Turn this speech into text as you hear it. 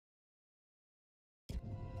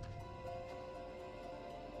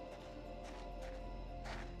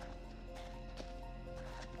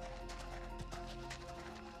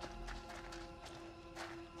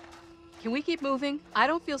Can we keep moving? I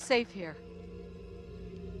don't feel safe here.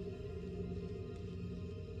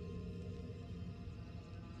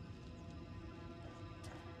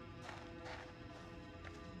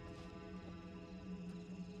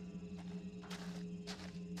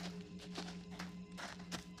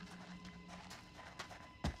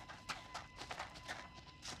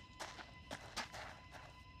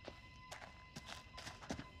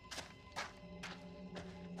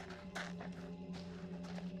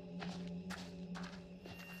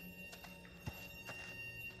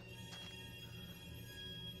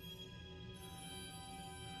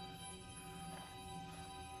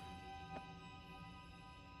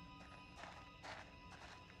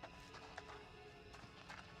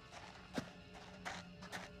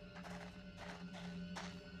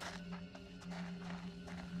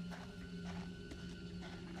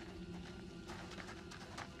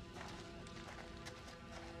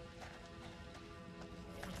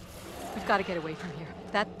 We've got to get away from here.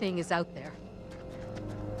 That thing is out there.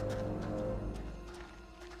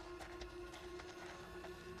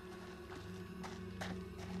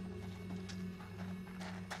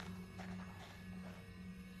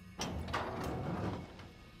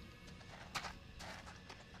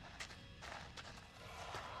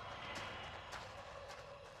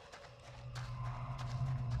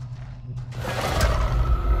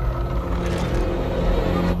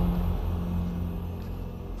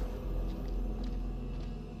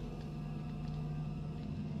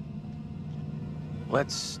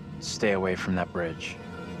 Let's stay away from that bridge.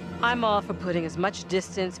 I'm all for putting as much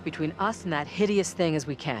distance between us and that hideous thing as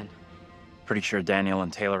we can. Pretty sure Daniel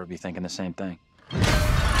and Taylor would be thinking the same thing.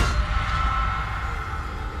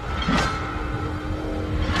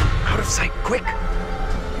 Out of sight, quick!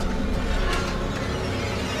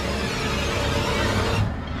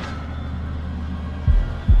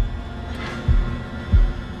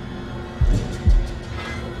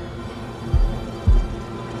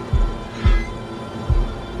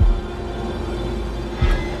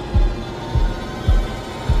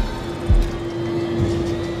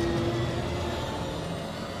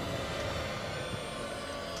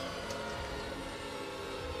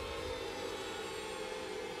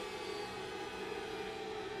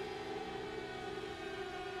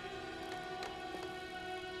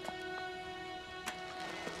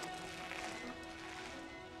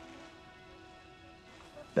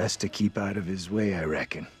 Best to keep out of his way, I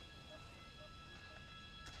reckon.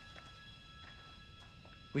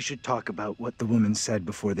 We should talk about what the woman said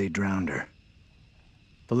before they drowned her.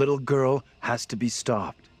 The little girl has to be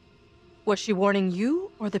stopped. Was she warning you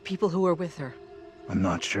or the people who were with her? I'm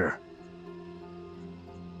not sure.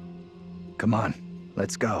 Come on,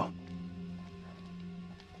 let's go.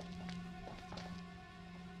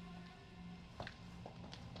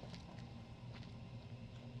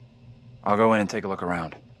 I'll go in and take a look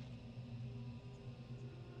around.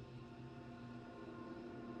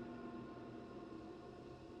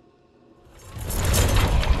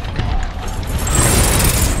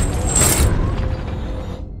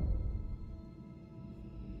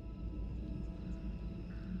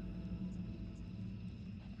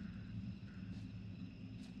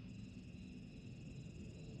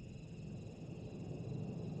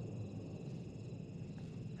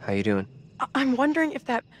 How you doing? I'm wondering if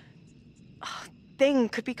that thing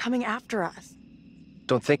could be coming after us.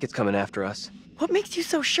 Don't think it's coming after us. What makes you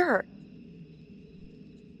so sure?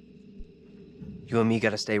 You and me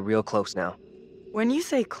gotta stay real close now. When you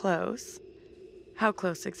say close, how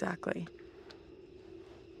close exactly?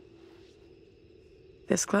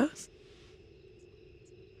 This close?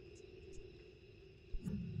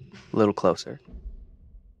 A little closer.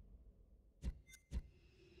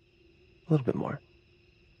 A little bit more.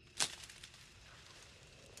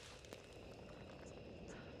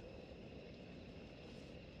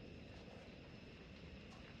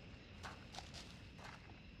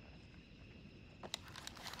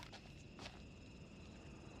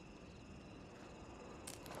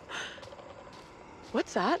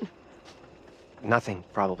 What's that? Nothing,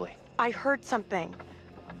 probably. I heard something.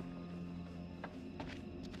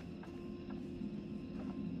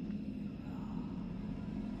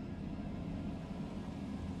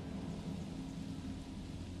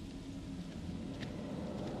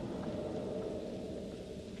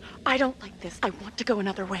 I don't like this. I want to go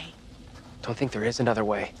another way. Don't think there is another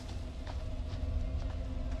way.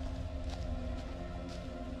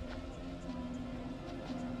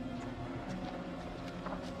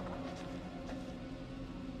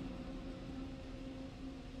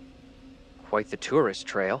 Quite the tourist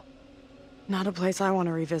trail. Not a place I want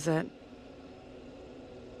to revisit.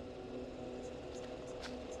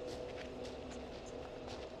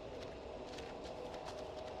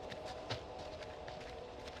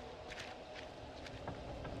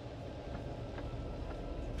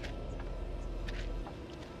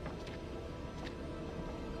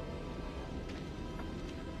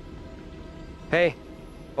 Hey,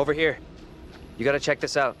 over here. You gotta check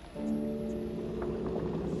this out.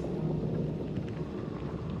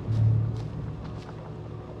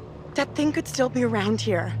 That thing could still be around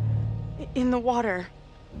here. In the water.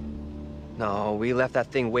 No, we left that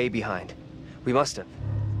thing way behind. We must have.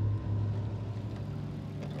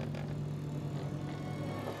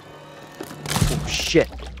 Oh, shit.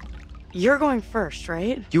 You're going first,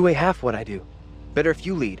 right? You weigh half what I do. Better if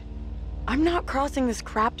you lead. I'm not crossing this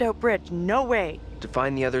crapped out bridge. No way. To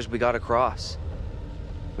find the others we gotta cross.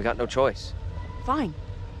 We got no choice. Fine.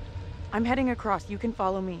 I'm heading across. You can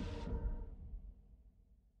follow me.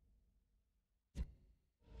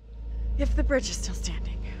 If the bridge is still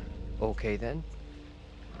standing. Okay, then.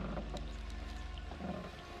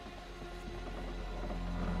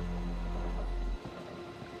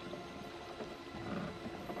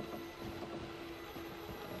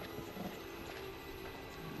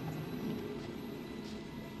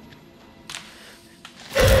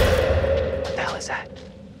 What the hell is that?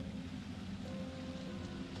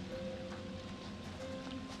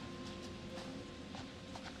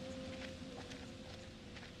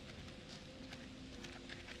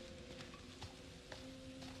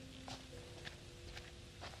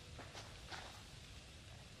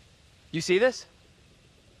 You see this?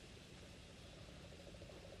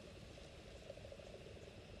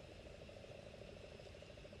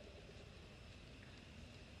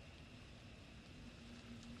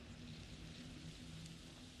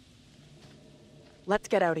 Let's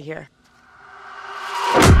get out of here.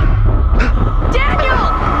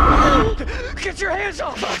 Get your hands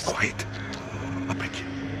off us! Quiet. I'll break you.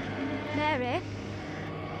 Mary?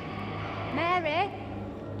 Mary?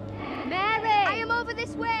 Mary! I am over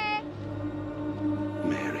this way!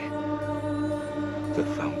 Mary, the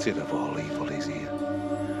fountain of all evil is here.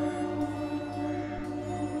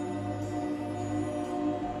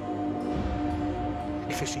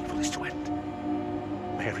 If this evil is to end,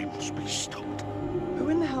 Mary must be stopped. Who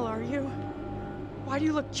in the hell are you? Why do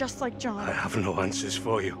you look just like John? I have no answers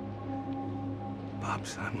for you.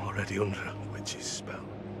 Perhaps I'm already under a witch's spell.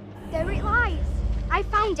 There it lies. I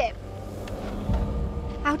found it.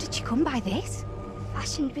 How did you come by this?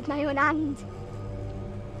 Fashioned with my own hand.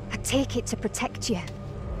 I take it to protect you.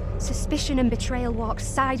 Suspicion and betrayal walk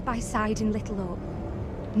side by side in Little Hope.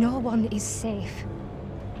 No one is safe.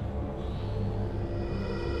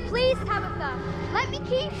 Please, Tabitha, let me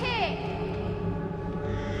keep here.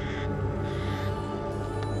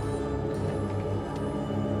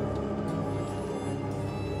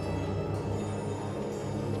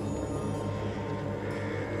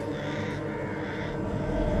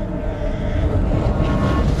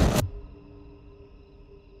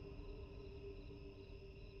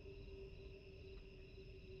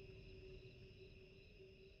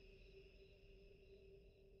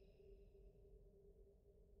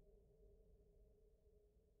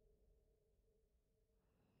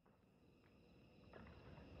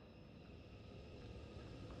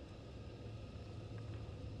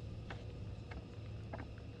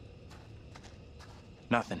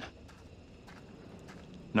 Nothing.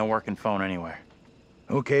 No working phone anywhere.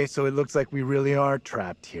 Okay, so it looks like we really are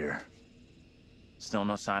trapped here. Still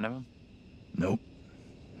no sign of him? Nope.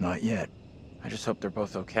 Not yet. I just hope they're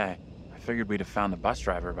both okay. I figured we'd have found the bus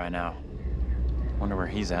driver by now. Wonder where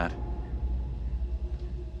he's at.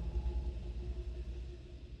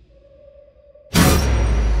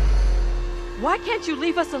 Why can't you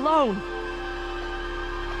leave us alone?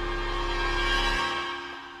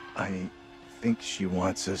 I think she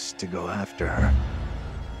wants us to go after her.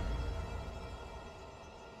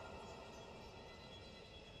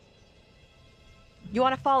 You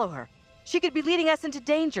want to follow her? She could be leading us into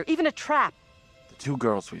danger, even a trap. The two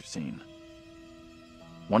girls we've seen.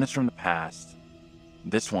 One is from the past.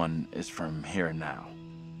 This one is from here and now.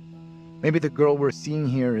 Maybe the girl we're seeing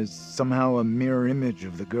here is somehow a mirror image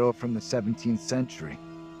of the girl from the 17th century.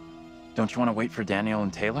 Don't you want to wait for Daniel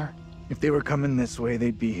and Taylor? If they were coming this way,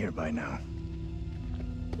 they'd be here by now.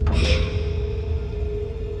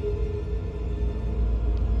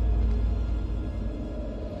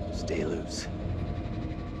 Stay loose.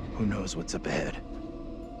 Who knows what's up ahead?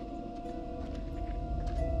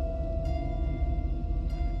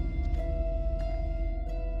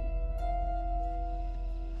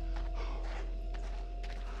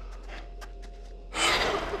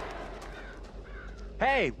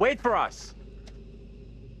 Hey, wait for us!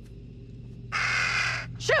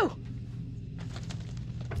 Shoo!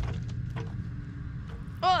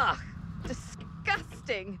 Ugh,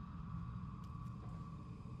 disgusting.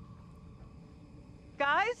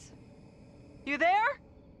 Guys? You there?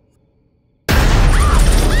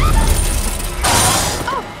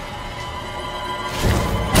 Oh!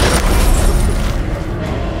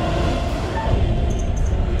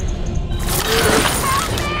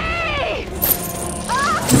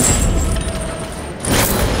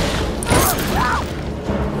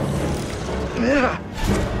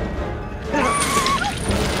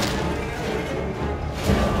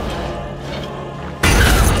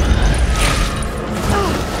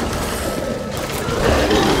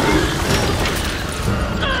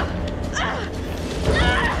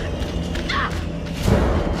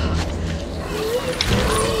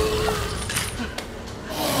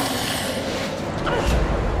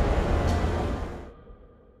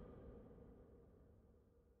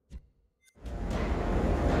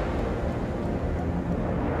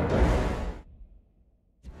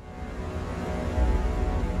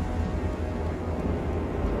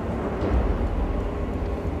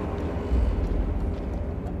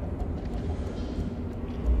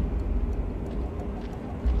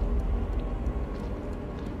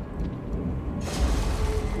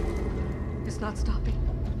 It's not stopping.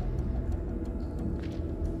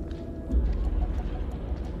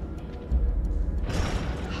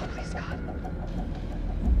 Oh, please, God.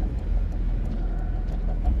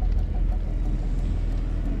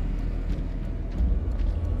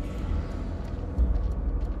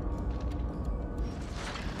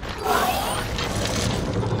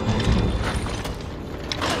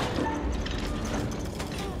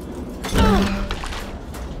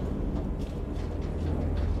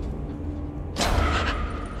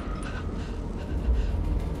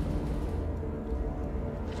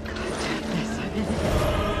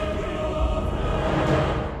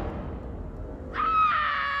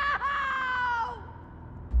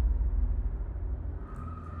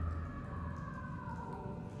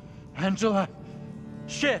 Angela!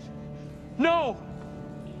 Shit! No!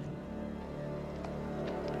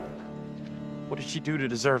 What did she do to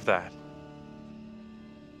deserve that?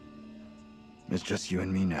 It's just you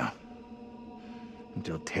and me now.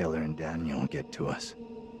 Until Taylor and Daniel get to us.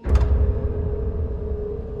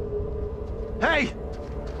 Hey!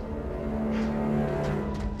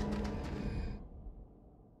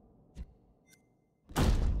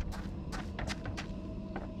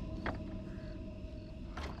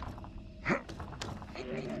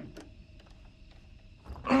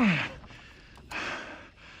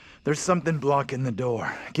 There's something blocking the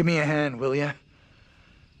door. Give me a hand, will ya?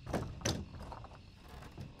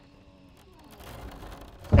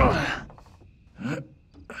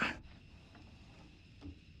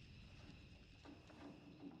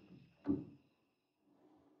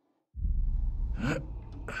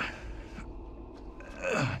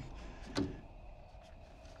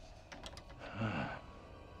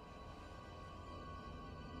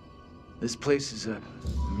 This place is a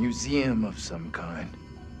museum of some kind.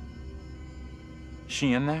 Is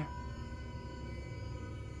she in there?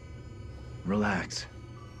 Relax.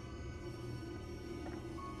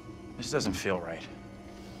 This doesn't feel right.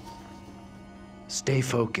 Stay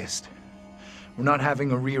focused. We're not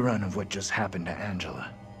having a rerun of what just happened to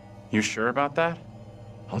Angela. You sure about that?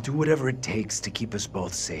 I'll do whatever it takes to keep us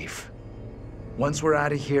both safe. Once we're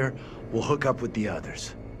out of here, we'll hook up with the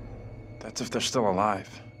others. That's if they're still alive.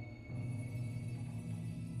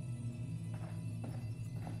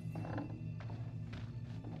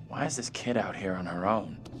 Why is this kid out here on her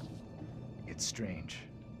own? It's strange.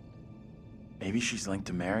 Maybe she's linked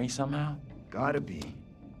to Mary somehow? Gotta be.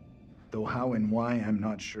 Though how and why, I'm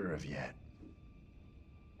not sure of yet.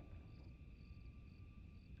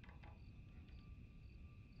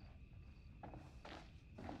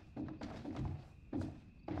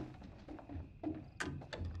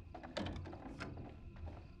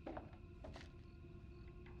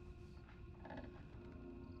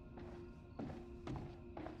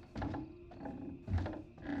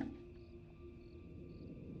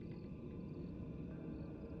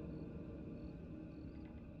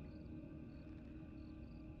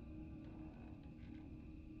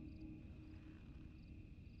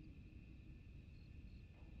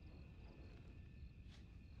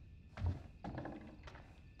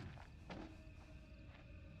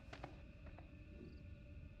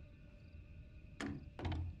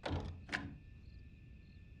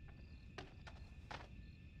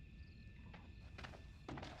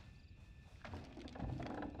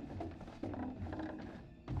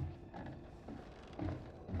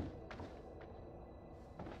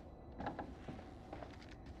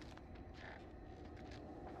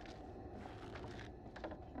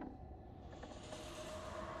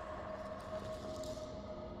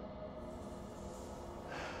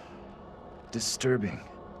 Disturbing.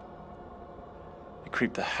 It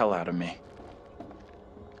creeped the hell out of me.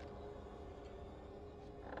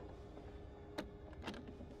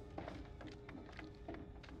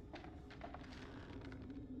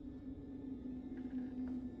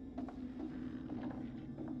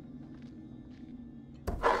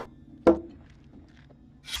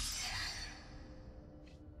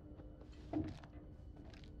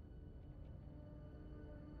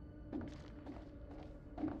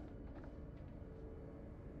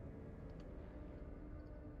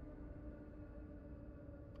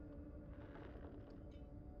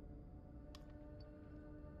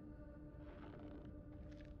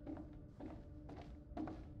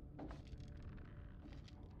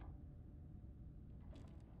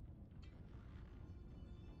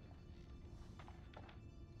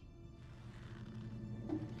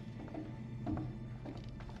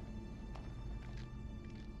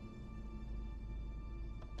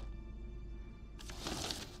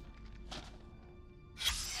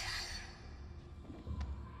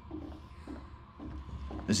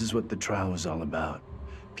 This is what the trial was all about.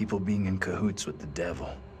 People being in cahoots with the devil.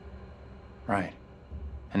 Right.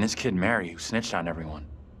 And this kid Mary who snitched on everyone.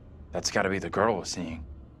 That's gotta be the girl we're seeing.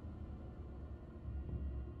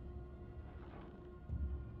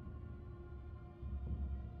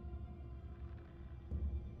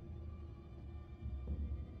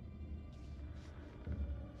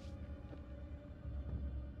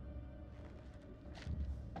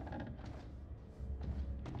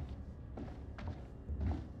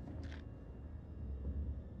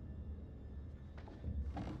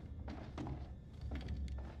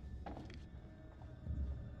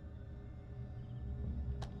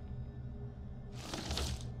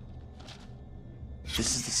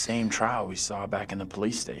 This is the same trial we saw back in the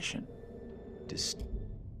police station. Just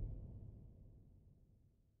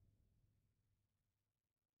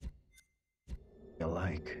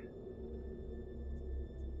alike.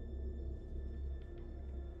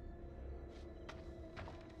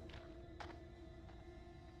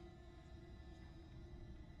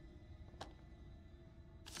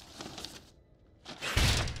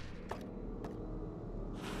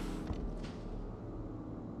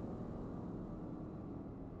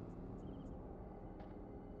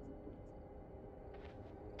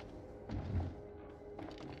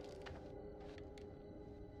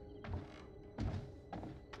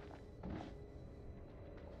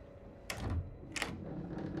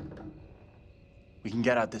 We can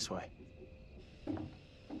get out this way.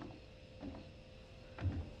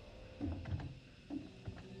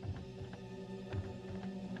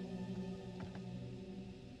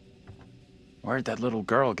 Where'd that little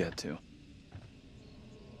girl get to?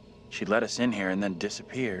 She let us in here and then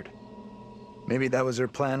disappeared. Maybe that was her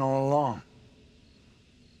plan all along.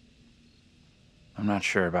 I'm not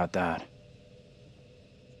sure about that.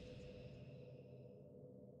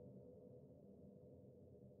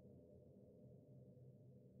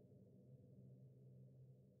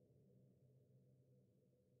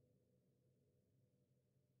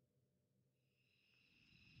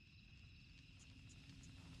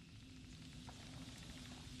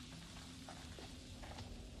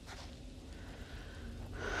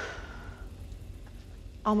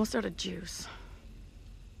 Almost out of juice.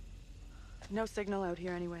 No signal out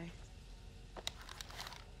here anyway.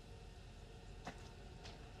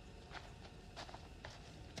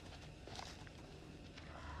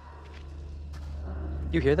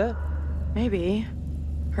 You hear that? Maybe.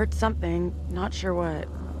 Heard something, not sure what.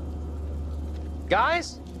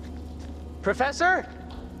 Guys? Professor?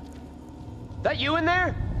 That you in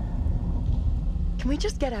there? Can we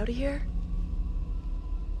just get out of here?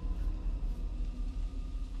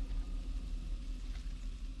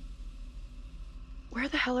 Where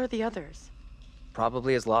the hell are the others?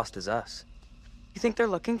 Probably as lost as us. You think they're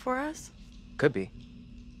looking for us? Could be.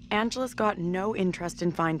 Angela's got no interest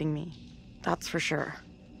in finding me. That's for sure.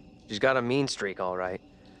 She's got a mean streak, all right.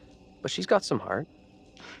 But she's got some heart.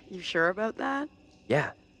 You sure about that?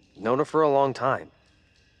 Yeah. Known her for a long time.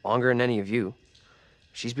 Longer than any of you.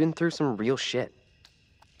 She's been through some real shit.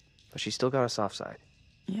 But she's still got a soft side.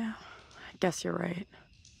 Yeah, I guess you're right.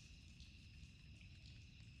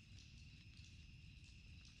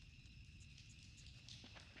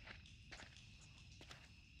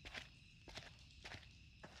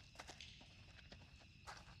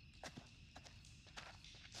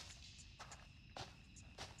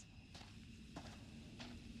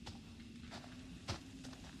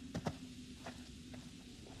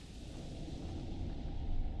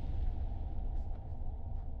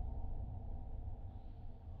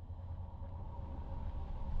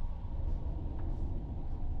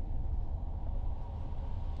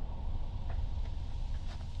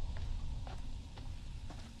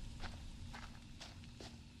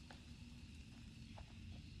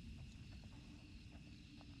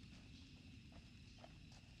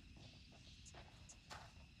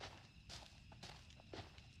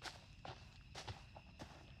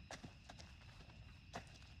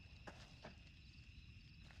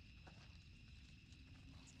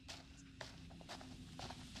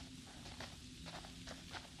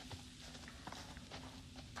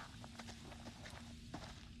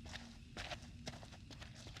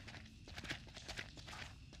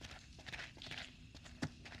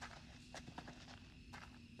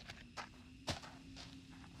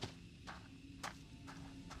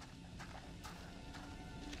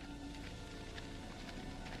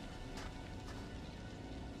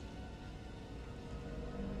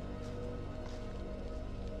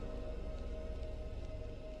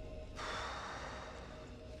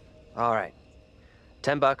 All right.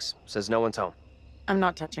 $10, says no one's home. I'm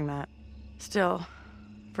not touching that. Still,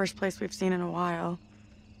 first place we've seen in a while.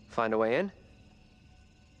 Find a way in?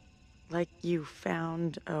 Like you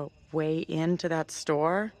found a way into that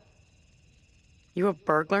store? You a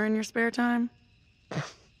burglar in your spare time?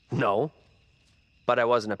 No. But I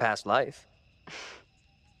was in a past life.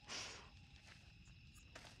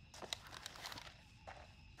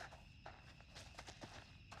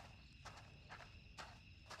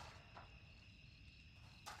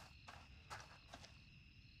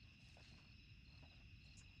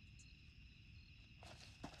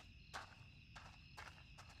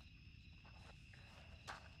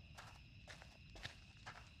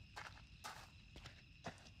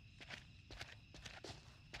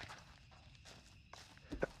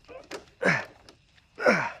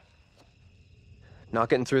 Not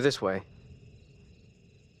getting through this way.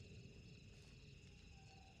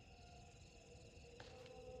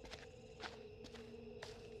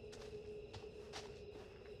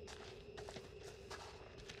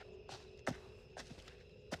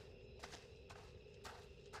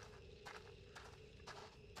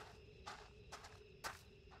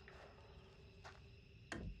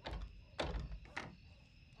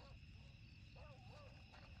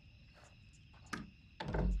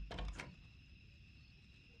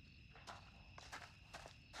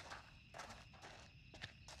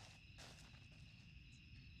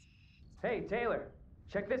 Hey, Taylor,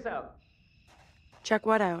 check this out. Check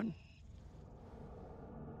what out?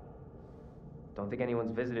 Don't think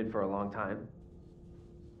anyone's visited for a long time.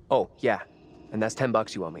 Oh, yeah. And that's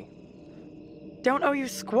 $10 you owe me. Don't owe you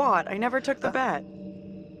squat. I never took the bet.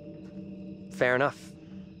 Fair enough.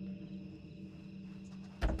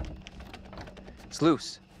 It's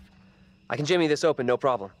loose. I can jimmy this open, no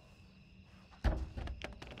problem.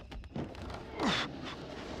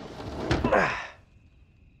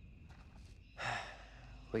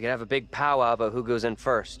 We could have a big powwow about who goes in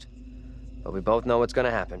first. But we both know what's gonna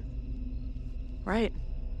happen. Right.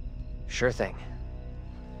 Sure thing.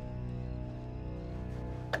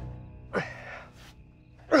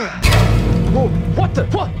 Whoa, what the?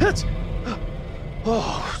 What? That's...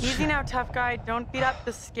 Oh. Easy now, tough guy. Don't beat up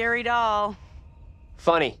the scary doll.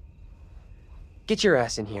 Funny. Get your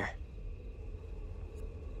ass in here.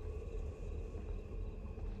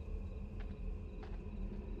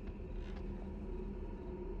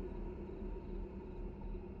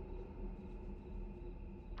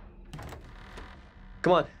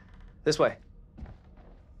 Come on, this way.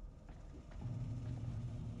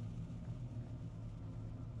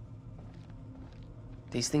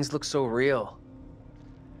 These things look so real.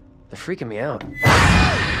 They're freaking me out.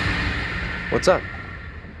 What's up?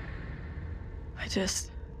 I just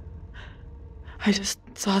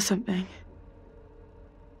saw something.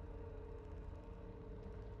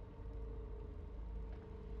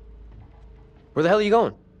 Where the hell are you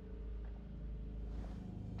going?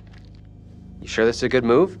 You sure this is a good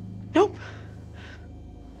move? Nope.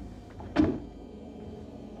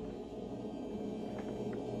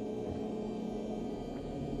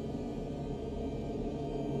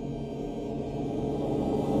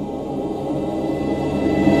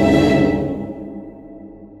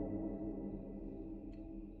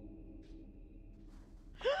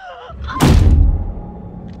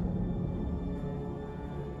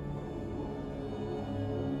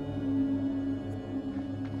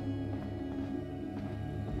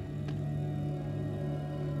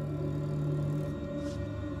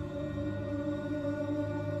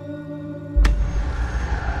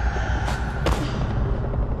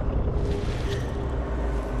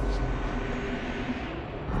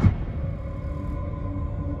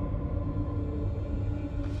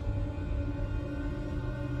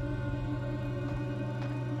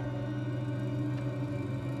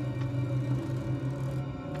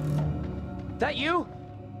 That you?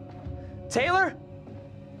 Taylor?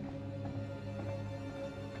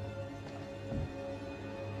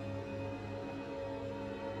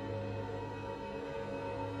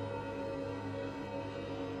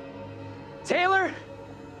 Taylor?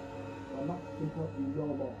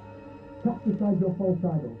 Cast aside your false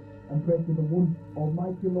idols and pray to the one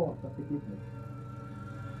Almighty Lord for forgiveness.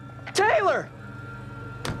 Taylor!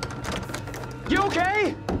 You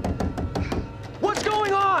okay? What's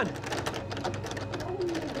going on?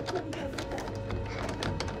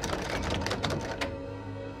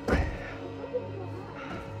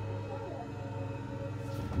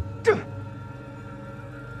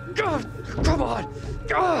 Come on!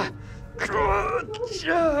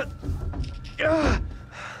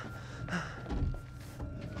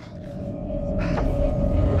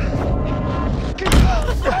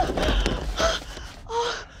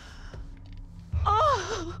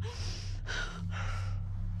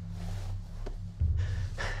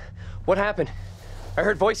 What happened? I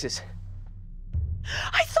heard voices.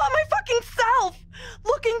 I saw my fucking self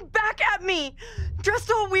looking back at me.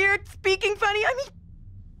 Dressed all weird, speaking funny. I mean,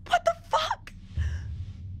 what the fuck?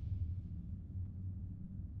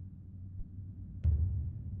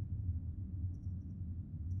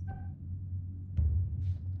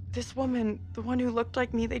 This woman, the one who looked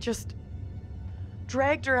like me, they just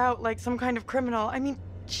dragged her out like some kind of criminal. I mean,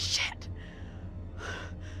 shit.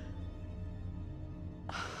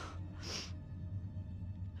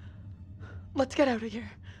 Let's get out of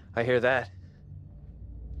here. I hear that.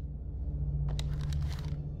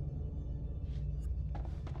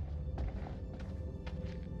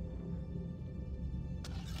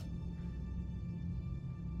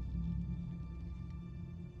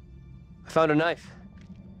 I found a knife.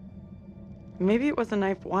 Maybe it was a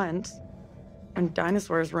knife once, when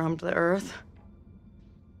dinosaurs roamed the earth.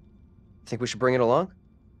 Think we should bring it along?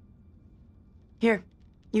 Here,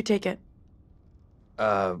 you take it.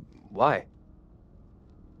 Why?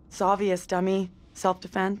 It's obvious, dummy.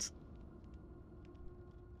 Self-defense.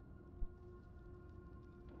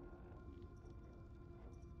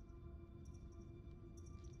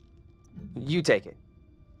 You take it.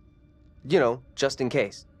 You know, just in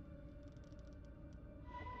case.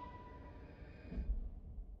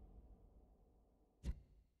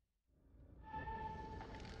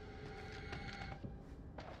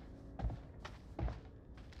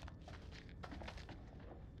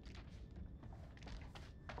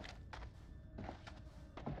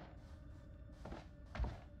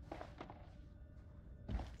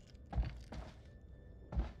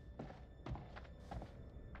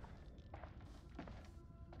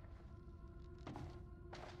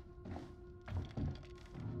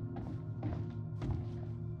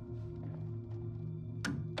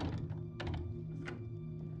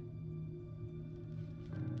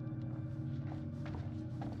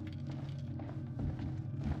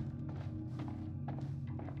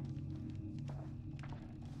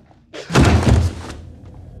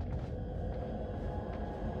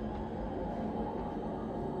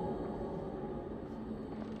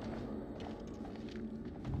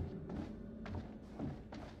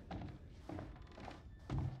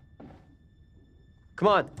 Come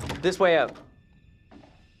on, this way out.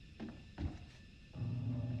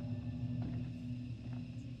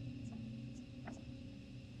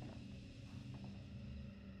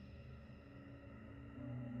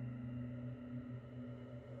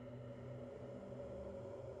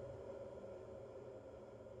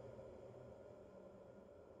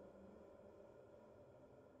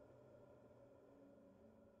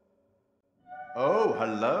 Oh,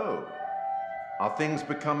 hello. Are things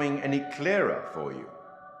becoming any clearer for you?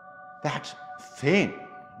 That thing,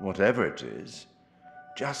 whatever it is,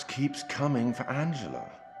 just keeps coming for Angela.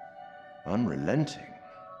 Unrelenting.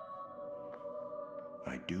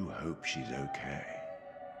 I do hope she's okay.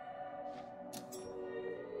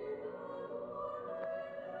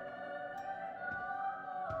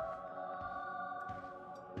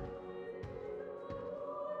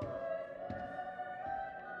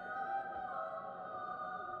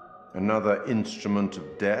 Another instrument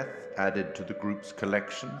of death added to the group's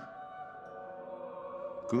collection.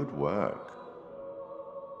 Good work.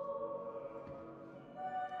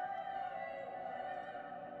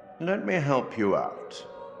 Let me help you out.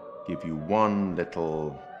 Give you one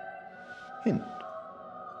little hint.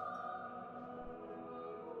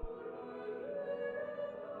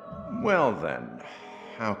 Well then,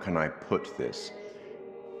 how can I put this?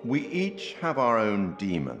 We each have our own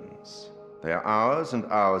demons. They are ours and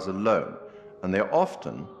ours alone, and they are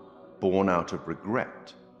often born out of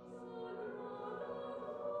regret.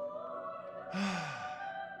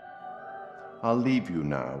 I'll leave you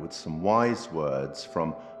now with some wise words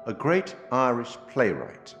from a great Irish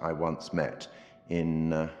playwright I once met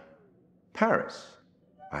in Paris,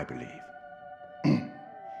 I believe.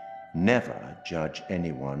 Never judge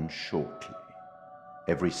anyone shortly.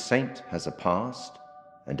 Every saint has a past,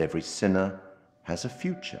 and every sinner has a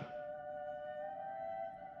future.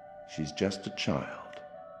 She's just a child.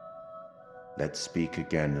 Let's speak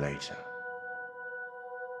again later.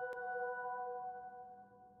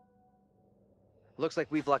 Looks like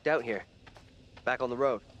we've lucked out here. Back on the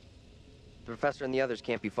road. The professor and the others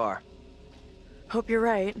can't be far. Hope you're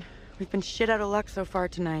right. We've been shit out of luck so far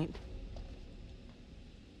tonight.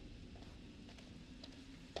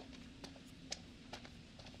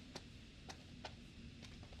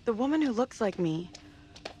 The woman who looks like me.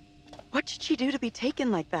 What did she do to be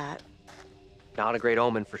taken like that? Not a great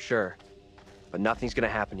omen for sure. But nothing's gonna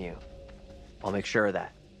happen to you. I'll make sure of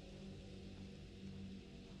that.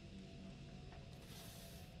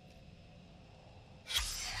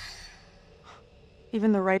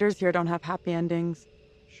 Even the writers here don't have happy endings.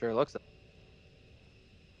 Sure looks like.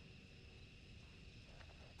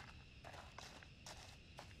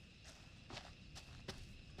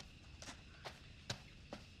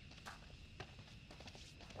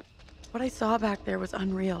 What I saw back there was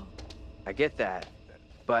unreal. I get that,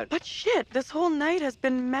 but But shit, this whole night has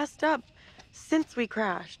been messed up since we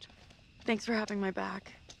crashed. Thanks for having my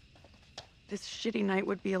back. This shitty night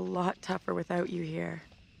would be a lot tougher without you here.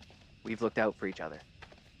 we've looked out for each other.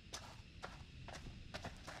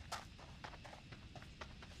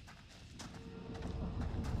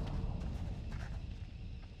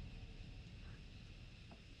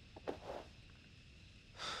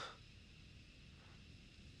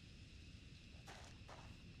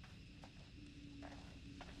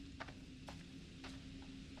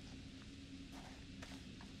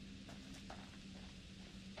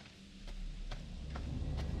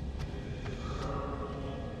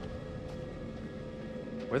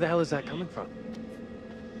 Where the hell is that coming from?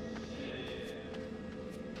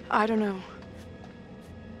 I don't know.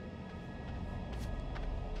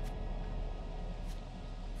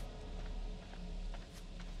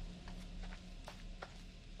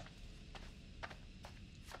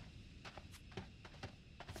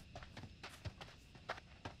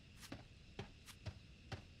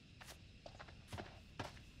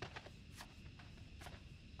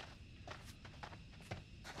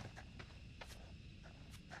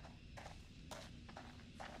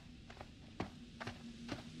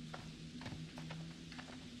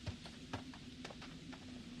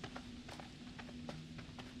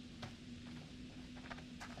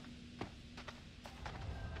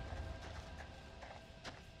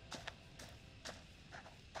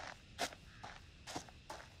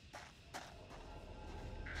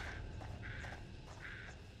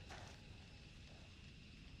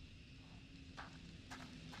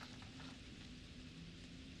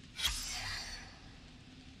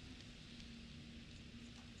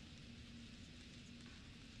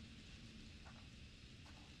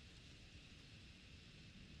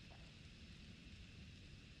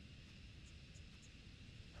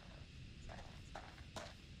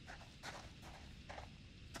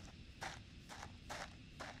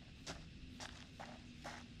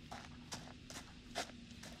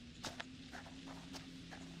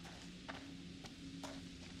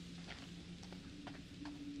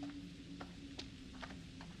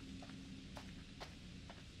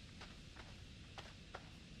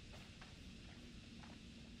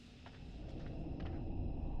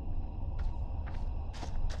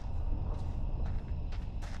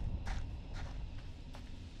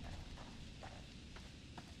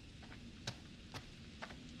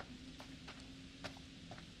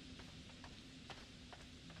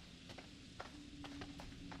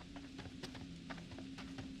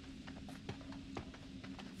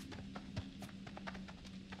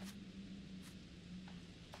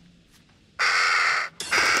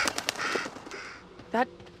 That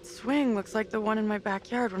swing looks like the one in my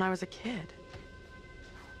backyard when I was a kid.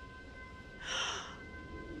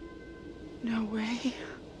 No way.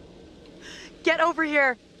 Get over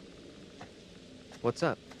here! What's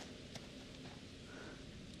up?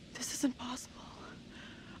 This isn't possible.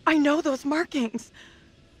 I know those markings.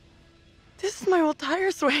 This is my old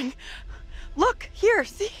tire swing. Look, here,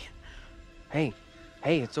 see? Hey,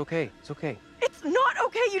 it's okay. It's okay. It's not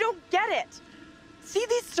okay, you don't get it. See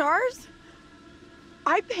these stars?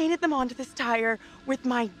 I painted them onto this tire with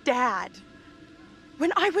my dad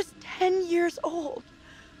when I was 10 years old.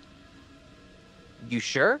 You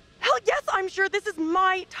sure? Hell yes, I'm sure this is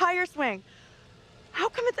my tire swing. How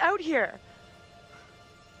come it's out here?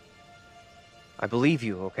 I believe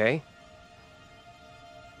you, okay?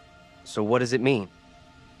 So what does it mean?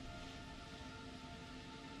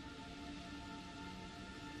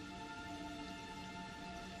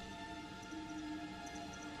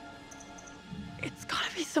 It's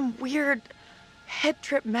gotta be some weird head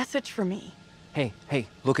trip message for me. Hey,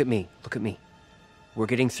 look at me. Look at me. We're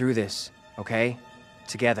getting through this, okay?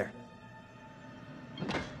 Together.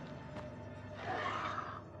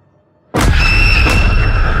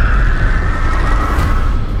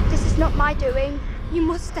 This is not my doing. You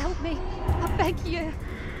must help me. I beg you.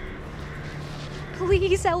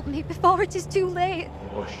 Please help me before it is too late.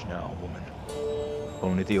 Hush now, woman.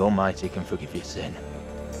 Only the Almighty can forgive your sin.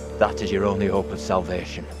 That is your only hope of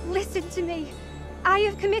salvation. Listen to me. I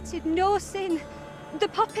have committed no sin. The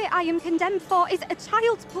puppet I am condemned for is a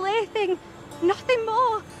child's plaything. Nothing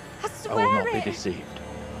more. I swear I will not be deceived.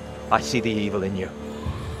 I see the evil in you.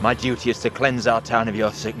 My duty is to cleanse our town of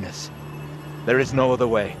your sickness. There is no other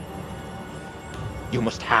way. You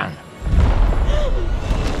must hang.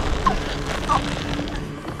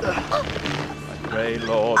 I pray,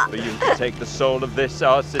 Lord, for you to take the soul of this,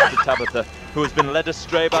 our sister Tabitha, who has been led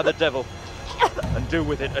astray by the devil, and do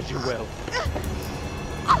with it as you will.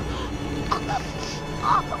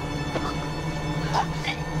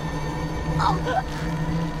 The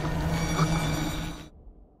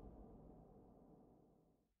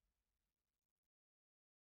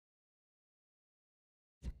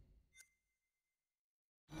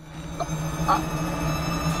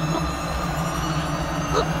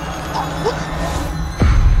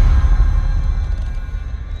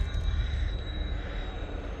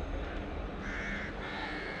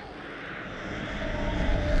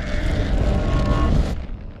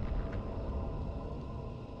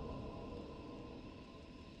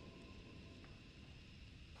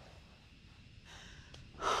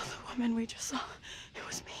woman we just saw, it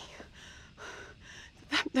was me.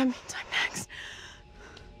 That means I'm next.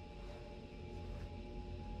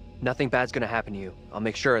 Nothing bad's gonna happen to you. I'll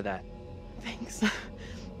make sure of that. Thanks.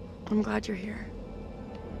 I'm glad you're here.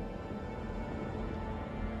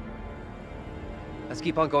 Let's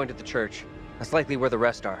keep on going to the church. That's likely where the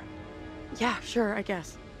rest are. Yeah, sure, I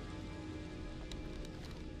guess.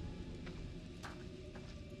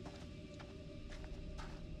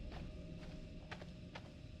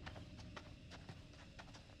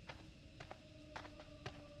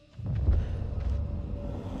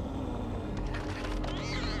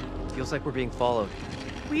 Feels like we're being followed.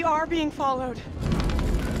 We are being followed.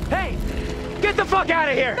 Hey! Get the fuck out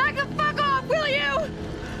of here! Back the fuck off, will you?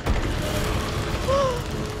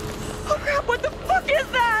 Oh crap, what the fuck is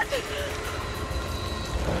that?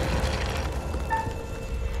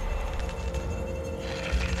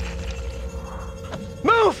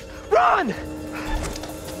 Move! Run!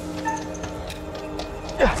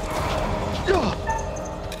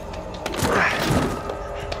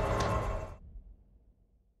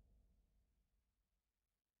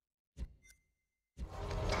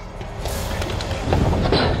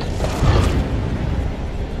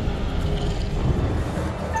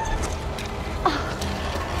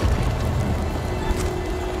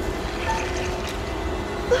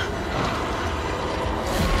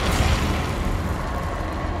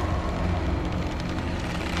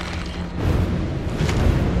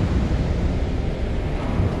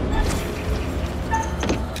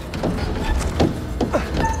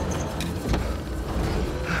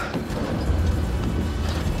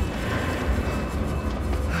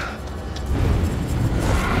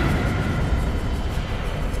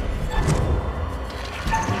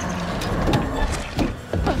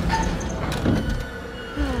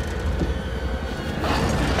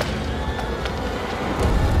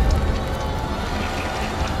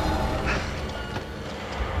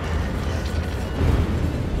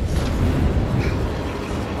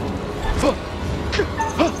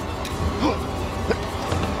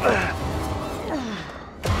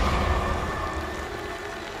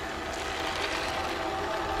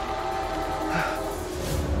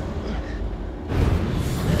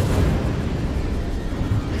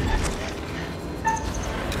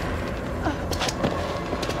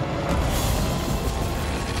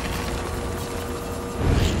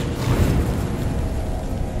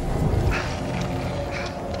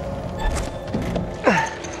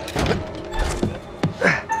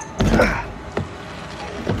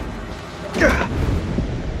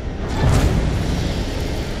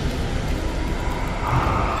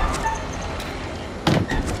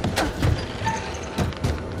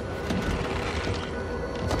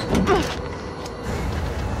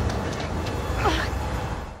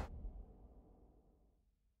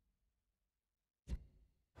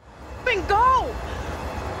 Go!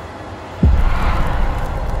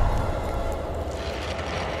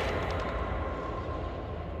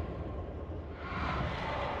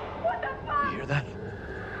 What the fuck? You hear that?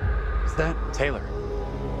 Is that Taylor?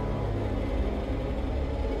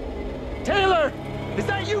 Taylor! Is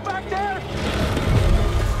that you back there?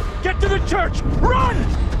 Get to the church! Run!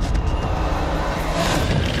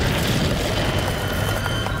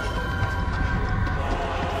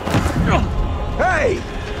 Hey!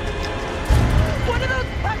 One of those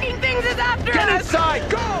fucking things is after us! Get inside!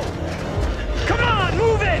 Go! Come on,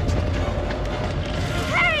 move it!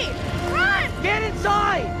 Hey! Run! Get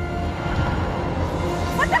inside!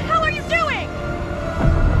 What the hell are you doing?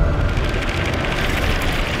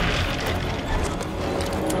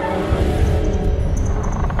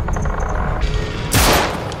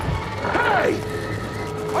 Hey!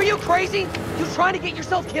 Are you crazy? You trying to get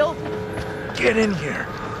yourself killed? Get in here!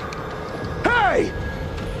 Hey!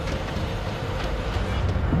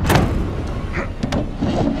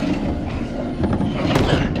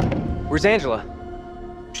 Where's Angela?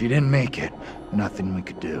 She didn't make it. Nothing we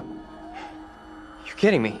could do. You're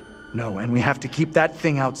kidding me. No, and we have to keep that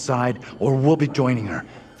thing outside, or we'll be joining her.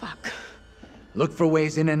 Fuck. Look for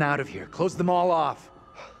ways in and out of here. Close them all off.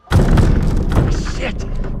 Shit!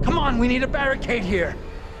 Come on, we need a barricade here!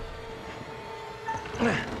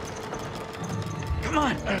 Come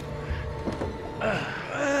on!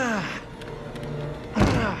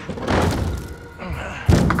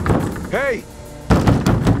 Hey!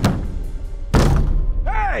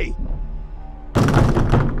 Hey!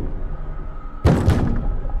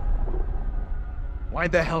 Why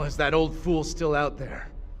the hell is that old fool still out there?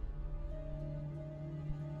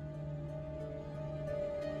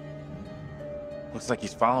 Looks like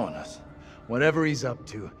he's following us. Whatever he's up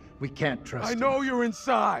to, we can't trust him. I know you're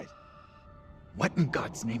inside. What in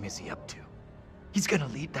God's name is he up to? He's gonna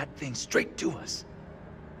lead that thing straight to us.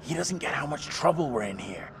 He doesn't get how much trouble we're in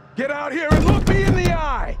here. Get out here and look me in the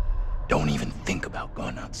eye! Don't even think about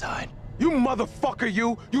going outside. You motherfucker,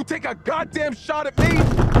 you! You take a goddamn shot at me?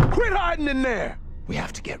 Quit hiding in there! We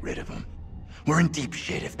have to get rid of him. We're in deep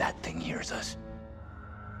shit if that thing hears us.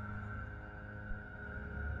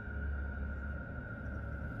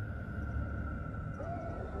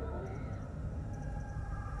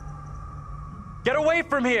 Get away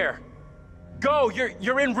from here! Go!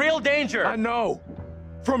 You're in real danger! I know!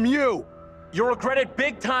 From you! You'll regret it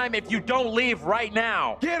big time if you don't leave right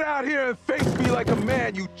now! Get out here and face me like a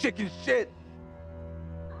man, you chicken shit!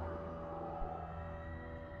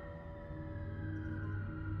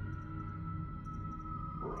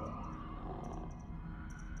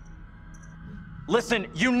 Listen,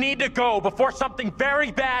 you need to go before something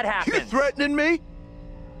very bad happens! You threatening me?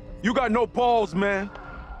 You got no balls, man.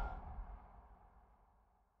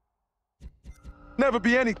 Never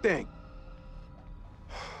be anything.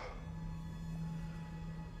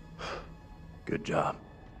 Good job.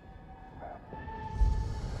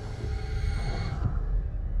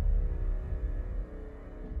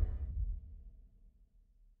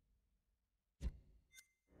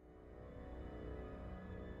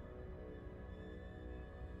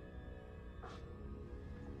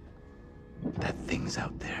 That thing's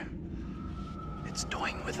out there. It's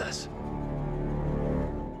toying with us.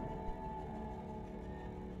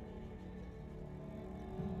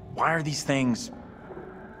 Why are these things,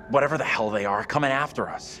 whatever the hell they are, coming after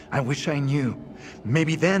us? I wish I knew.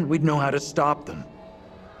 Maybe then we'd know how to stop them.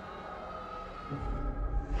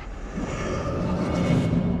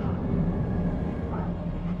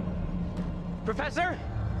 Professor?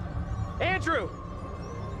 Andrew!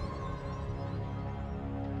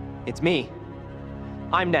 It's me.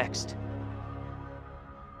 I'm next.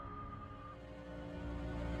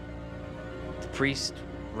 The priest,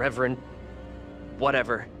 reverend,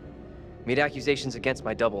 whatever, made accusations against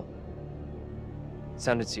my double. It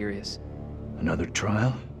sounded serious. Another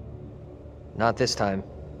trial? Not this time.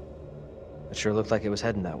 It sure looked like it was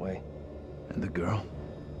heading that way. And the girl?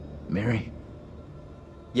 Mary?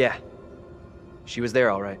 Yeah. She was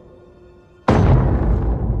there all right.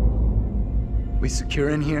 We secure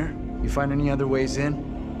in here? You find any other ways in?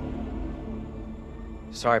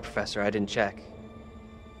 Sorry, Professor, I didn't check.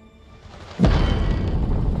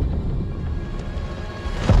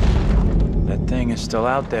 That thing is still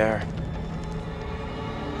out there.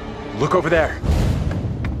 Look over there.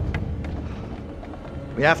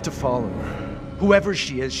 We have to follow her. Whoever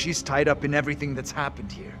she is, she's tied up in everything that's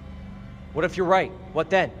happened here. What if you're right? What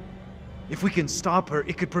then? If we can stop her,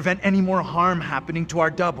 it could prevent any more harm happening to our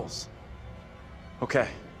doubles. Okay.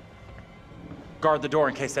 Guard the door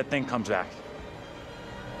in case that thing comes back.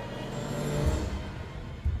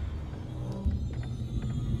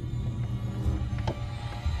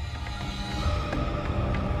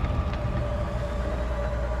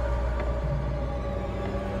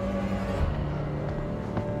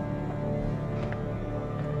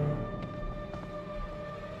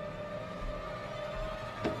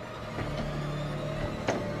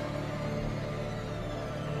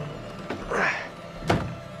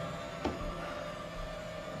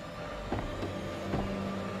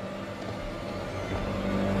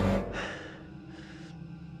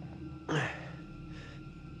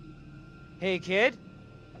 Hey, kid?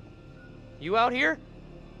 You out here?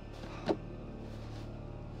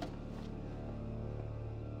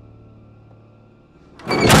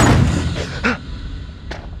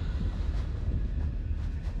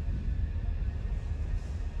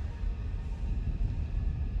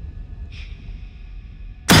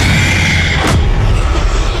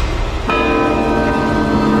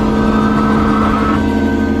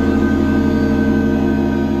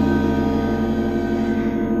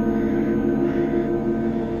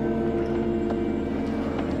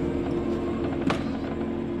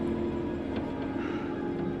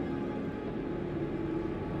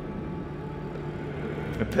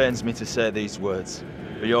 It pains me to say these words,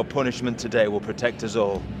 but your punishment today will protect us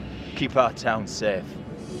all. Keep our town safe.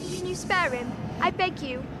 Can you spare him? I beg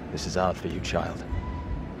you. This is hard for you, child.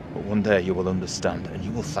 But one day you will understand, and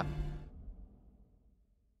you will thank.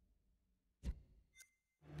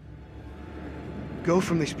 Go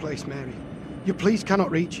from this place, Mary. Your pleas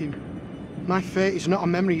cannot reach him. My fate is not a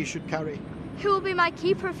memory you should carry. Who will be my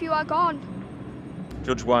keeper if you are gone?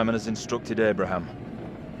 Judge Wyman has instructed Abraham.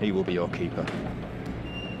 He will be your keeper.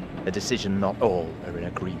 A decision not all are in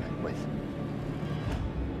agreement with.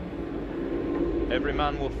 Every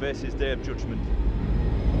man will face his day of judgment.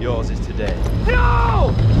 Yours is today.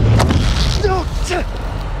 No! No!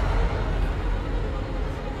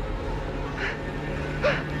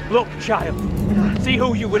 Look, child. See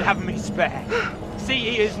who you would have me spare. See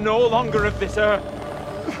he is no longer of this earth.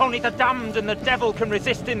 Only the damned and the devil can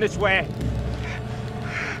resist in this way.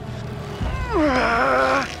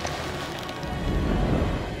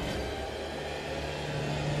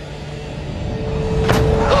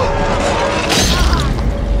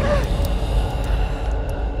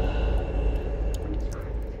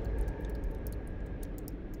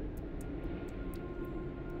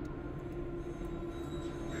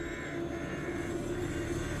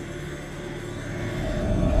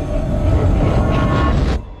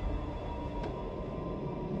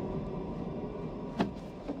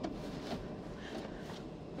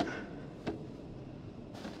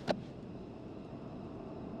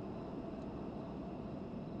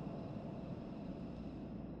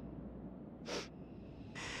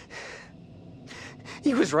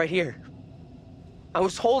 He was right here. I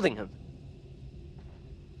was holding him.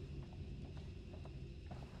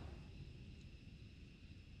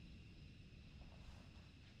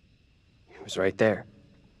 He was right there.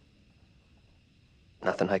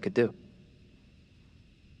 Nothing I could do.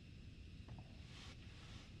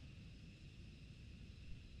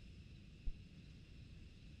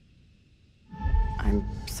 I'm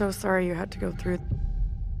so sorry you had to go through.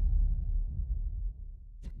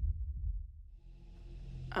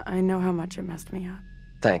 I know how much it messed me up.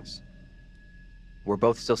 Thanks. We're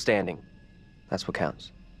both still standing. That's what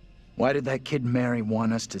counts. Why did that kid Mary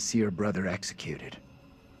want us to see her brother executed?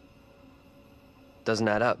 Doesn't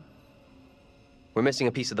add up. We're missing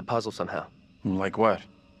a piece of the puzzle somehow. Like what?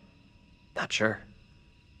 Not sure.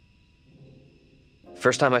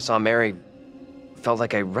 First time I saw Mary, felt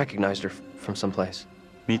like I recognized her from someplace.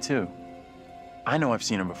 Me too. I know I've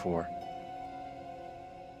seen her before.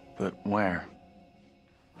 But where?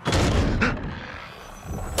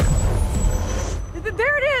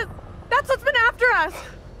 There it is! That's what's been after us!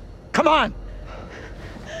 Come on!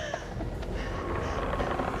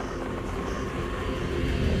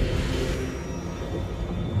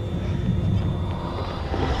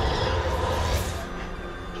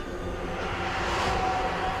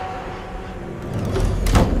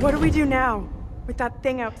 What do we do now with that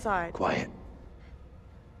thing outside? Quiet.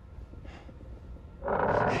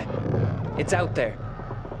 It's out there.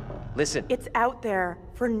 Listen. It's out there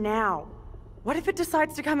for now. What if it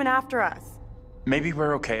decides to come in after us? Maybe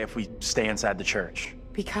we're okay if we stay inside the church.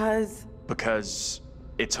 Because? Because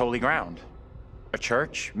it's holy ground. A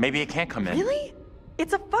church? Maybe it can't come in. Really?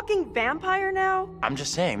 It's a fucking vampire now? I'm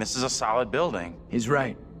just saying, this is a solid building. He's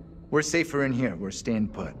right. We're safer in here. We're staying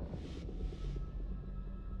put.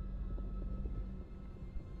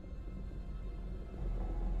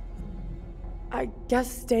 I guess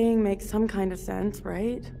staying makes some kind of sense,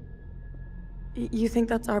 right? You think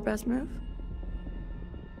that's our best move?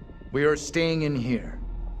 We are staying in here.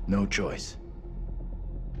 No choice.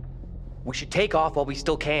 We should take off while we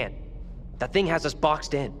still can. That thing has us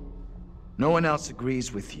boxed in. No one else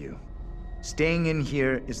agrees with you. Staying in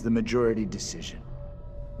here is the majority decision.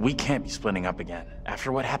 We can't be splitting up again.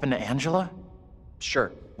 After what happened to Angela?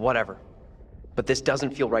 Sure, whatever. But this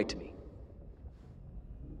doesn't feel right to me.